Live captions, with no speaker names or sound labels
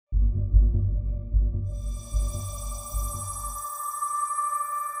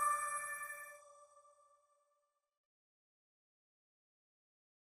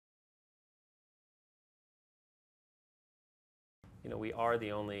we are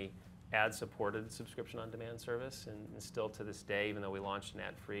the only ad-supported subscription-on-demand service, and still to this day, even though we launched an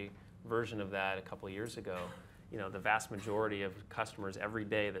ad-free version of that a couple of years ago, the vast majority of customers every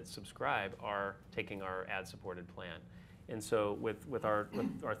day that subscribe are taking our ad-supported plan. And so with our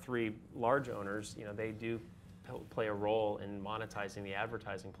three large owners, they do play a role in monetizing the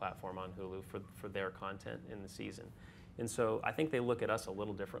advertising platform on Hulu for their content in the season. And so I think they look at us a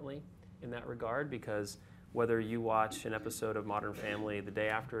little differently in that regard, because whether you watch an episode of Modern Family the day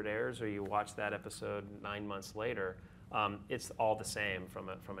after it airs or you watch that episode 9 months later, it's all the same from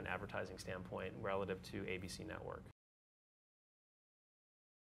an advertising standpoint relative to A+E Network.